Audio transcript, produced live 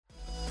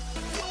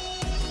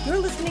You're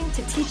listening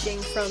to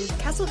teaching from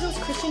Castle Hills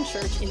Christian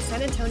Church in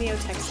San Antonio,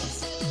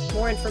 Texas.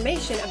 More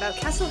information about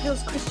Castle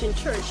Hills Christian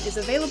Church is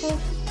available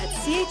at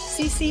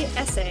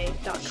chccsa.com.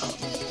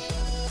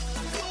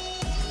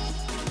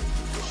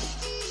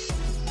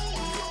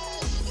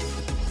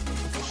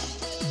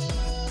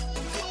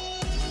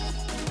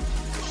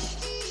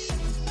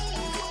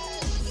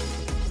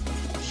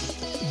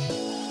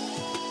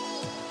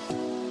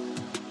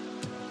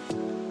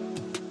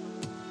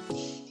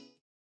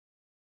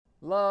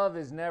 Love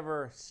is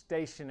never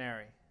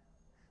stationary.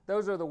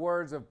 Those are the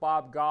words of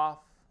Bob Goff.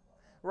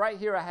 Right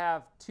here I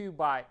have two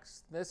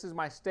bikes. This is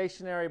my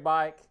stationary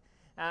bike.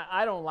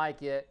 I don't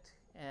like it.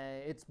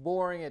 It's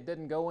boring. It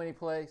doesn't go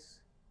anyplace.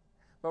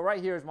 But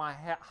right here is my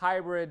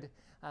hybrid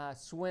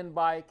Schwinn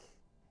bike.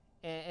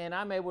 And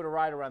I'm able to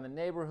ride around the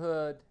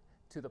neighborhood,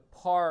 to the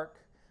park,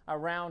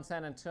 around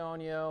San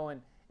Antonio.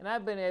 And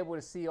I've been able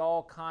to see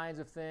all kinds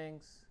of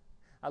things.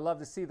 I love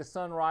to see the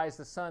sunrise,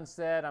 the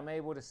sunset. I'm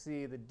able to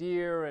see the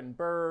deer and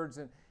birds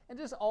and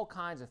just all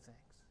kinds of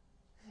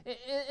things.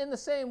 In the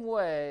same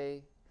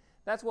way,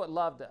 that's what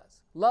love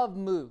does. Love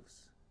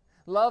moves.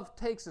 Love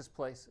takes us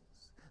places.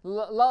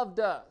 Love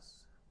does.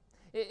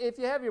 If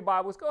you have your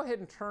Bibles, go ahead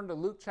and turn to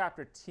Luke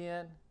chapter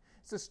 10.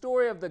 It's the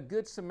story of the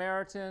Good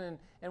Samaritan.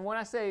 And when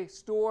I say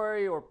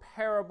story or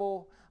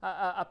parable,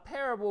 a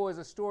parable is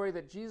a story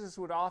that Jesus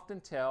would often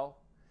tell.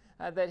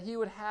 That he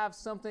would have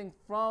something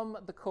from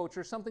the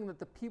culture, something that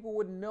the people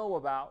would know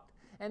about,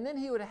 and then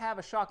he would have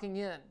a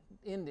shocking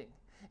ending.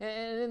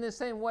 And in the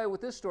same way with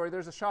this story,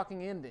 there's a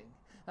shocking ending.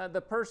 The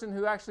person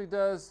who actually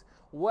does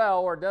well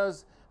or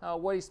does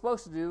what he's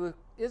supposed to do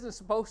isn't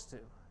supposed to.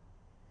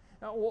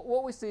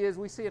 What we see is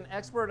we see an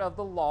expert of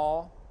the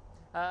law,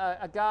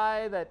 a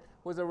guy that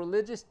was a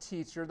religious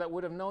teacher that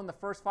would have known the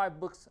first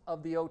 5 books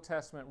of the Old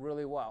Testament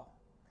really well.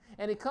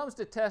 And he comes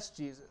to test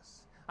Jesus.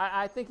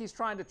 I think he's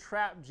trying to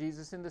trap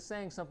Jesus into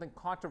saying something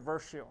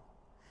controversial.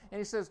 And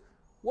he says,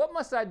 what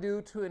must I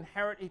do to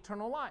inherit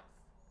eternal life?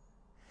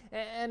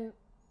 And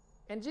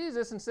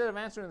Jesus, instead of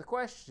answering the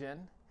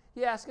question,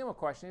 he asks him a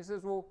question. He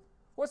says, well,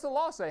 what's the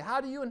law say? How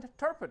do you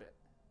interpret it?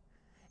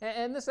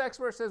 And this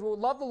expert says, well,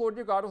 love the Lord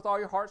your God with all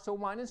your heart, soul,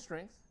 mind, and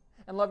strength,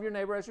 and love your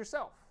neighbor as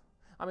yourself.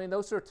 I mean,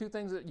 those are 2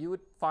 things that you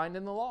would find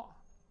in the law.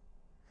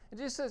 And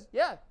Jesus says,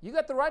 yeah, you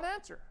got the right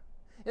answer.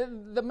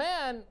 The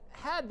man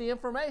had the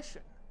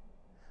information.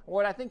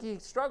 What I think he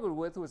struggled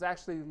with was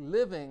actually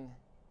living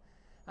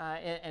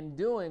and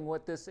doing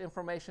what this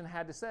information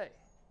had to say.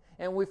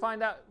 And we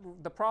find out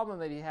the problem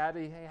that he had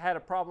a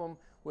problem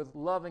with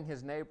loving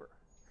his neighbor.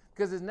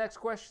 Because his next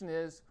question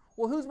is,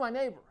 well, who's my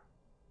neighbor?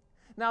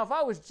 Now, if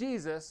I was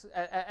Jesus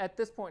at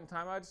this point in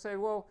time, I'd say,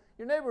 well,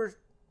 your neighbor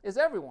is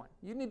everyone.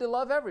 You need to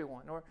love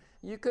everyone. Or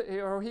he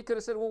could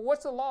have said, well,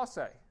 what's the law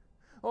say?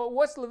 Well,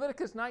 what's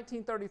Leviticus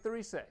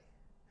 19:33 say?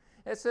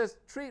 It says,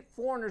 treat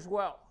foreigners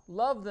well.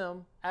 Love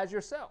them as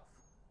yourself.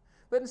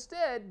 But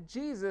instead,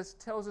 Jesus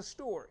tells a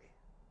story.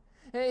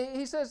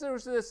 He says there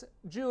was this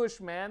Jewish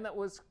man that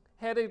was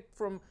headed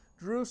from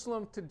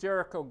Jerusalem to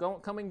Jericho,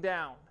 coming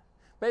down.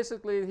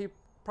 Basically, he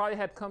probably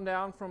had come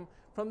down from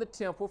the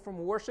temple, from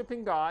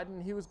worshiping God,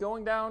 and he was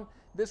going down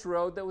this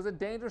road that was a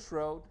dangerous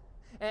road.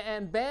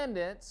 And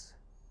bandits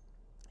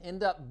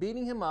end up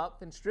beating him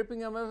up and stripping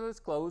him of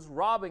his clothes,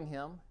 robbing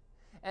him,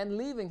 and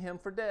leaving him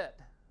for dead.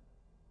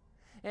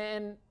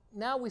 And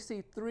now we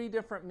see 3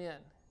 different men.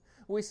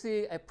 We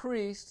see a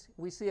priest,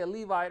 we see a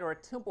Levite or a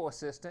temple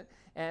assistant,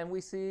 and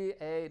we see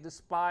a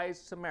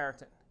despised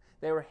Samaritan.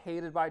 They were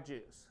hated by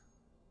Jews.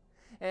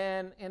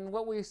 And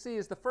what we see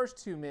is the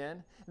first 2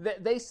 men,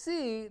 they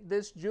see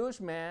this Jewish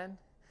man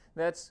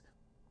that's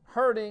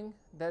hurting,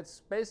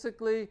 that's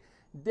basically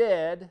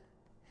dead,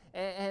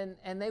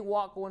 and they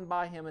walk going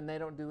by him and they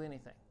don't do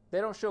anything.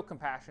 They don't show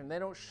compassion. They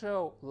don't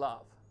show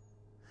love.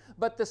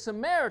 But the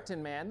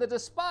Samaritan man, the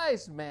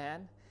despised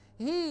man,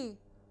 he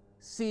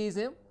sees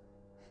him,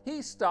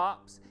 he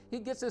stops, he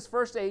gets his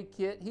first aid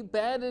kit, he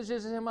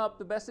bandages him up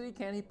the best that he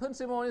can, he puts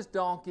him on his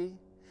donkey,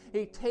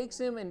 he takes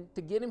him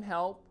to get him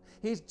help.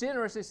 He's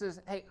generous. He says,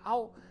 hey,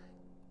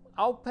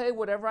 I'll pay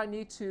whatever I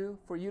need to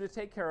for you to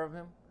take care of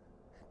him,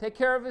 take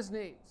care of his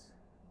needs.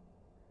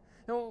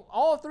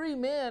 All 3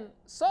 men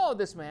saw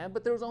this man,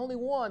 but there was only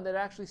one that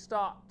actually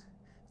stopped,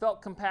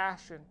 felt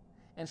compassion,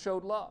 and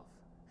showed love.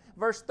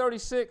 Verse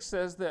 36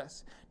 says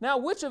this, now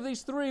which of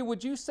these 3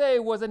 would you say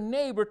was a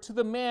neighbor to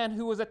the man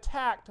who was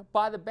attacked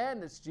by the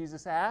bandits,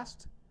 Jesus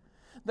asked.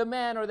 The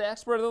man, or the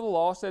expert of the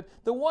law, said,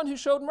 the one who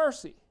showed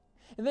mercy.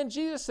 And then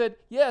Jesus said,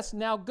 yes,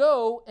 now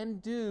go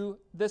and do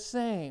the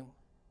same.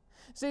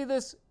 See,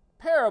 this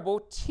parable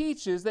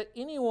teaches that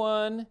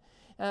anyone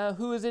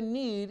who is in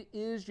need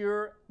is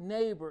your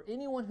neighbor,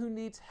 anyone who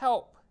needs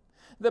help.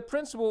 The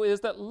principle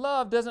is that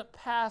love doesn't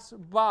pass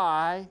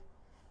by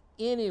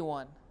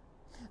anyone.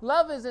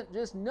 Love isn't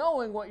just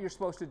knowing what you're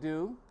supposed to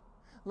do.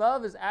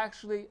 Love is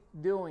actually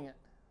doing it.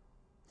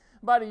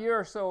 About a year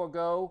or so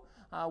ago,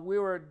 we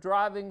were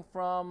driving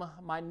from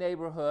my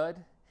neighborhood,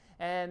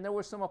 and there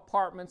were some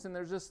apartments, and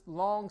there's this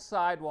long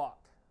sidewalk.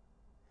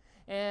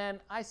 And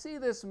I see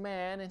this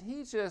man, and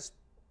he's just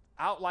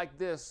out like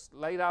this,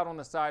 laid out on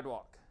the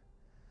sidewalk.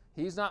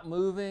 He's not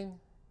moving.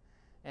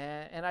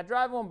 And I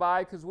drive on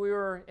by because we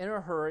were in a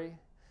hurry.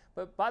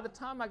 But by the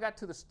time I got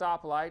to the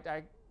stoplight,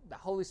 the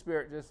Holy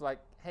Spirit just like,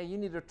 hey, you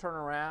need to turn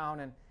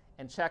around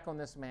and check on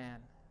this man.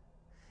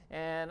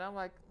 And I'm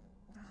like,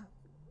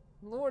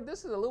 Lord,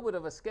 this is a little bit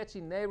of a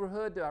sketchy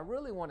neighborhood. Do I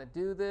really want to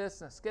do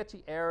this in a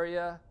sketchy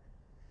area?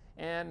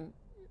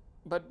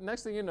 But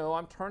next thing you know,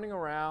 I'm turning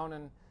around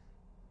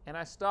and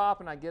I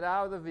stop and I get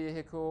out of the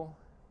vehicle.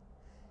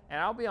 And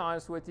I'll be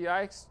honest with you,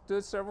 I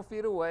stood several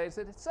feet away and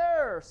said,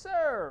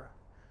 Sir,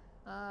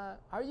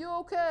 are you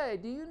okay?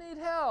 Do you need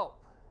help?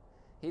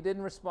 He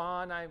didn't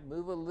respond. I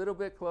move a little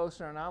bit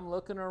closer and I'm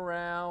looking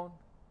around.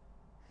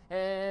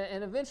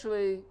 And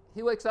eventually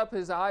he wakes up,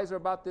 his eyes are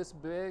about this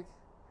big.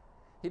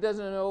 He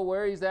doesn't know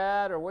where he's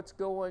at or what's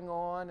going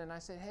on. And I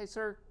said, hey,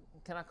 sir,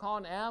 can I call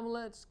an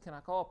ambulance? Can I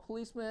call a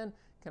policeman?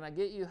 Can I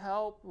get you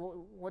help?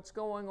 What's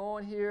going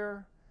on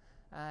here?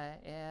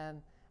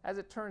 And as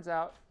it turns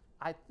out,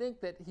 I think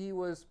that he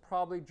was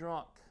probably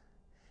drunk.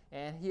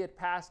 And he had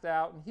passed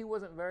out, and he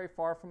wasn't very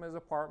far from his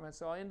apartment.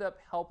 So I ended up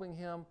helping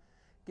him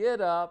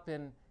get up,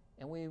 and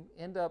we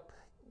end up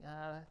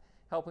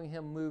helping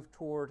him move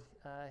toward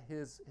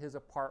his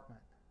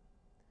apartment.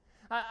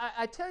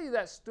 I tell you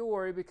that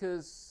story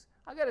because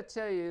I got to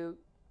tell you,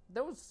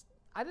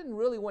 I didn't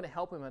really want to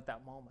help him at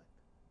that moment.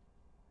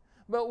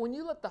 But when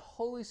you let the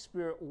Holy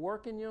Spirit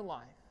work in your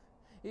life,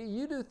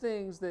 you do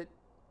things that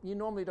you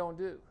normally don't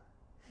do.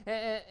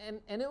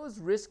 And it was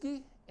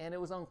risky, and it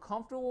was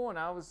uncomfortable, and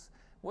I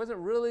wasn't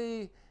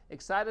really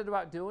excited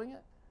about doing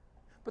it.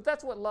 But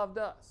that's what love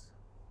does.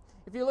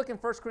 If you look in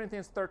 1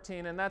 Corinthians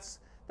 13, and that's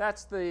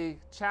the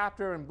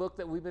chapter and book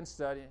that we've been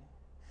studying,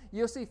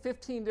 you'll see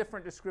 15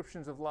 different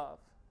descriptions of love.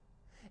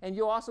 And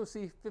you'll also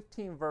see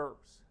 15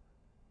 verbs.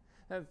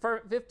 And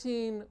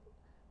 15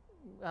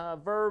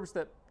 verbs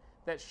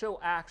that show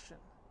action.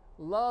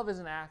 Love is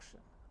an action.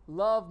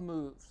 Love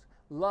moves.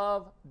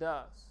 Love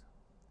does.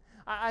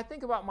 I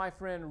think about my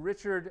friend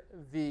Richard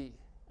V.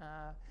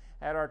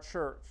 At our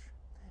church.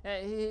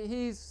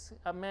 He's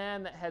a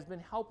man that has been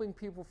helping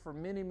people for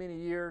many, many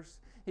years.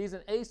 He's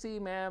an AC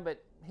man,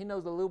 but he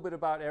knows a little bit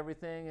about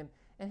everything,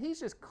 and he's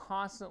just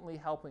constantly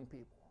helping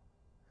people.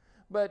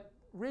 But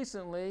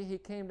recently, he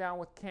came down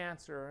with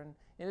cancer, and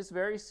it's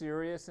very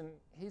serious, and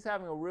he's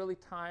having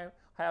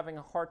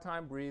a hard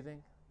time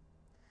breathing.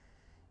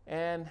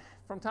 And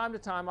from time to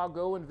time, I'll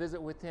go and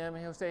visit with him,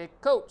 and he'll say,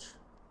 Coach,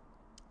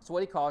 that's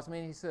what he calls me,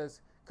 and he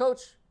says, Coach,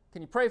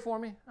 can you pray for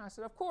me? I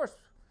said, of course,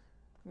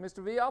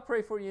 Mr. V, I'll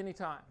pray for you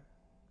anytime.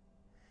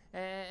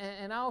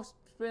 And I'll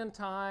spend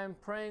time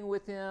praying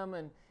with him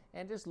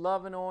and just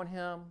loving on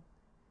him.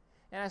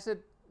 And I said,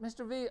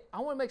 Mr. V, I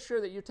want to make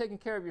sure that you're taking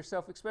care of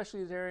yourself,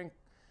 especially during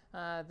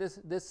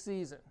this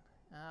season.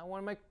 I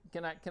want to make.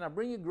 Can I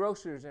bring you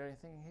groceries or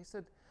anything? He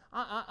said,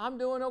 I'm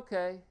doing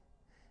okay.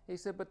 He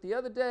said, but the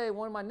other day,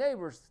 one of my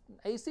neighbors,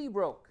 AC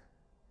broke.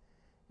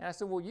 And I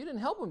said, well, you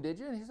didn't help him, did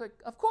you? And he's like,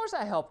 of course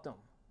I helped him.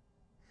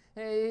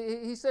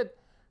 And he said,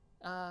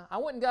 I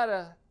went and got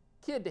a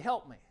kid to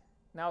help me.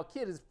 Now, a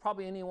kid is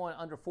probably anyone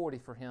under 40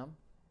 for him.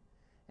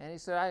 And he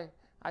said,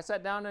 I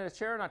sat down in a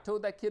chair and I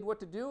told that kid what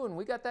to do, and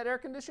we got that air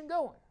condition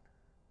going.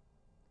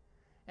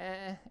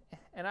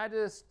 And I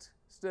just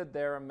stood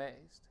there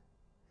amazed.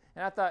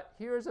 And I thought,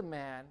 here's a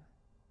man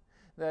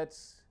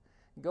that's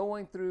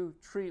going through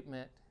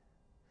treatment,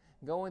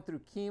 going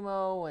through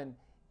chemo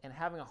and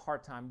having a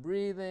hard time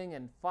breathing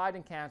and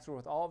fighting cancer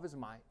with all of his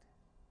might.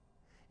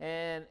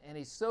 And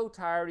he's so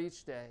tired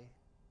each day.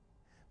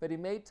 But he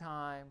made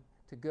time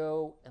to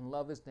go and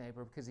love his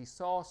neighbor because he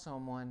saw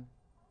someone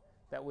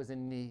that was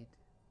in need.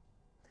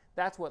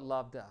 That's what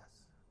love does.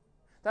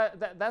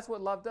 That's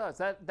what love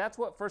does. That's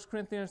what 1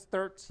 Corinthians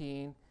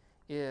 13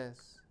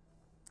 is.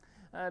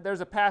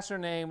 There's a pastor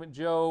named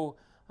Joe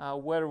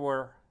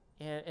Wetterwer,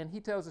 and he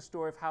tells a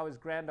story of how his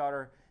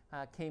granddaughter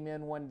came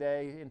in one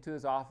day into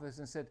his office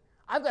and said,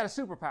 I've got a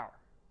superpower.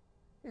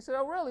 He said,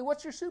 oh, really?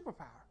 What's your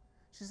superpower?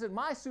 She said,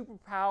 my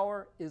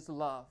superpower is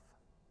love.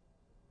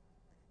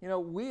 You know,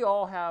 we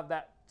all have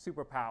that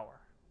superpower.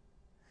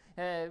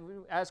 And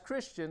as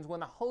Christians,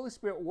 when the Holy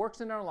Spirit works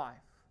in our life,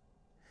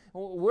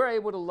 we're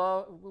able to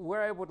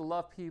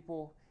love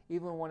people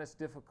even when it's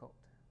difficult.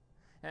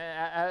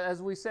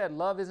 As we said,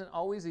 love isn't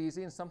always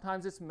easy, and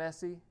sometimes it's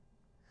messy.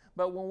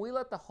 But when we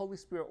let the Holy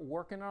Spirit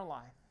work in our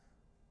life,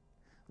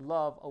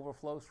 love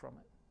overflows from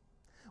it.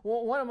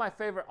 Well, one of my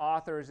favorite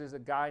authors is a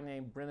guy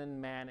named Brennan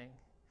Manning.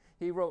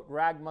 He wrote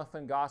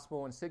Ragamuffin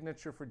Gospel and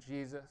Signature for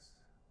Jesus.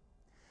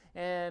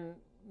 And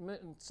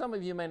some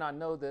of you may not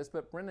know this,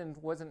 but Brennan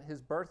wasn't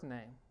his birth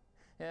name.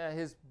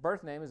 His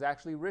birth name is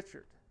actually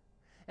Richard.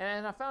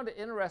 And I found it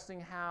interesting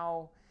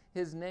how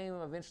his name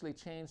eventually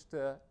changed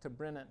to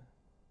Brennan.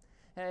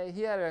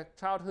 He had a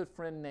childhood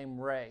friend named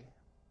Ray.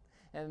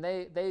 And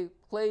they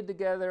played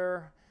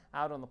together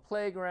out on the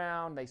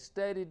playground. They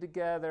studied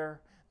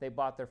together. They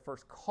bought their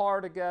first car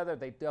together.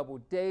 They double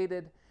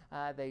dated.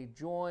 They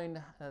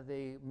joined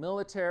the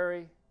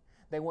military.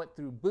 They went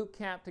through boot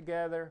camp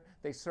together.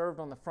 They served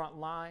on the front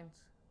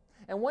lines.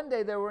 And one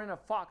day they were in a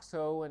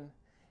foxhole,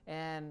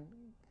 and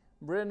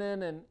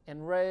Brennan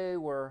and Ray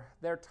were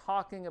there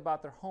talking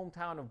about their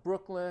hometown of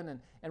Brooklyn,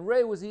 and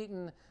Ray was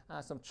eating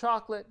some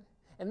chocolate,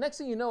 and next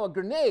thing you know, a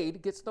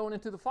grenade gets thrown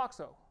into the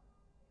foxhole.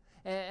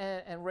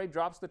 And Ray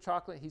drops the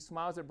chocolate, he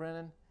smiles at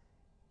Brennan,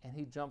 and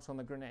he jumps on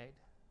the grenade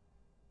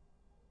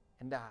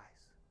and dies.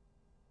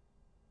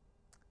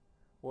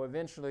 Well,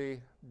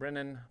 eventually,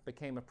 Brennan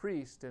became a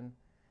priest, and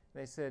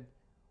they said,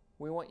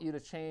 "We want you to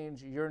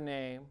change your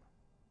name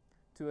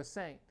to a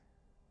saint."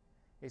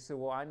 He said,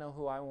 "Well, I know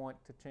who I want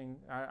to change.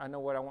 I know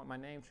what I want my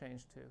name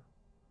changed to.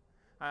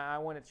 I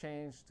want it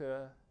changed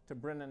to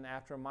Brennan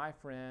after my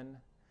friend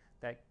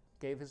that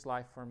gave his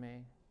life for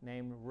me,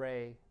 named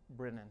Ray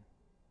Brennan."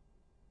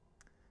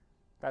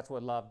 That's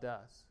what love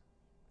does.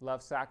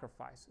 Love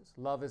sacrifices.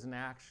 Love is an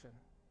action.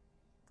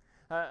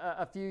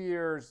 A few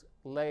years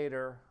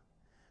later,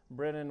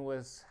 Brennan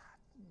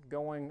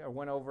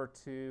went over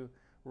to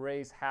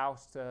Ray's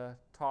house to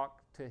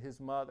talk to his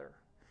mother.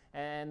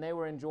 And they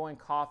were enjoying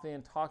coffee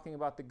and talking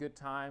about the good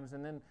times.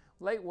 And then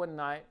late one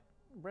night,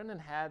 Brennan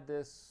had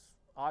this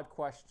odd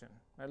question,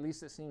 or at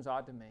least it seems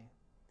odd to me.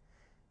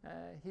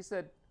 He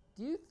said,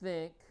 "Do you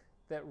think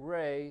that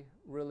Ray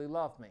really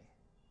loved me?"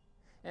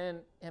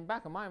 And in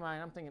back of my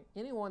mind, I'm thinking,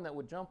 anyone that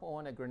would jump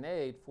on a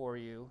grenade for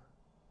you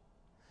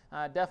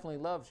definitely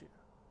loves you.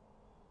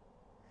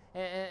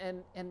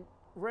 And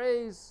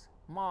Ray's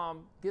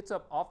mom gets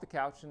up off the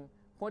couch and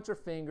points her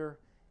finger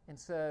and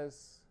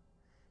says,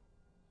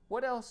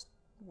 "What else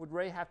would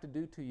Ray have to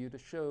do to you to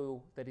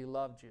show that he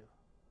loved you?"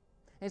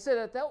 And he said,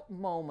 at that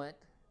moment,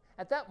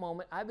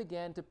 I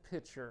began to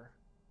picture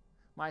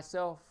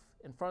myself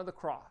in front of the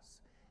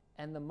cross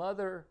and the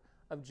mother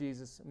of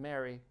Jesus,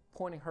 Mary,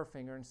 pointing her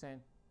finger and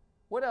saying,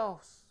 What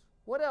else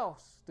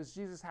does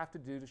Jesus have to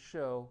do to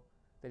show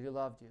that he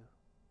loved you?"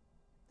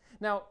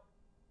 Now,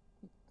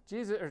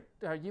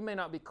 you may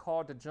not be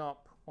called to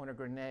jump on a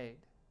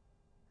grenade,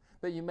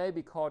 but you may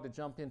be called to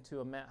jump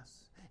into a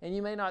mess. And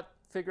you may not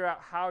figure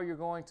out how you're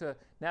going to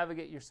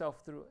navigate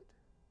yourself through it.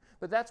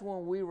 But that's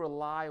when we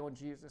rely on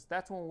Jesus.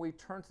 That's when we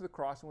turn to the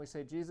cross and we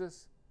say,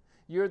 "Jesus,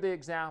 you're the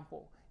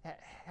example.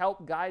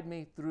 Help guide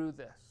me through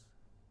this."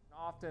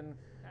 Often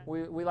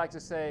we like to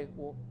say,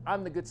 "Well,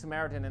 I'm the Good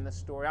Samaritan in this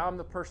story. I'm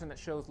the person that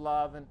shows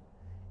love." And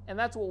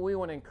that's what we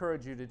want to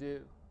encourage you to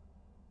do.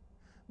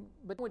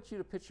 But I want you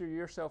to picture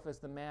yourself as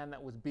the man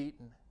that was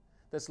beaten,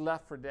 that's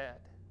left for dead.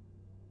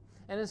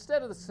 And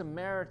instead of the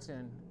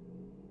Samaritan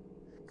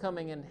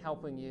coming and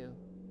helping you,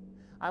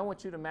 I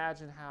want you to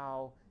imagine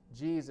how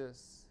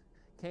Jesus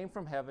came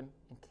from heaven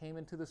and came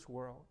into this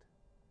world.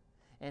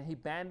 And he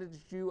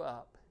bandaged you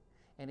up,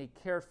 and he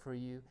cared for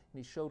you,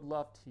 and he showed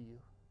love to you.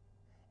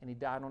 And he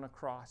died on a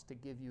cross to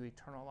give you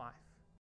eternal life.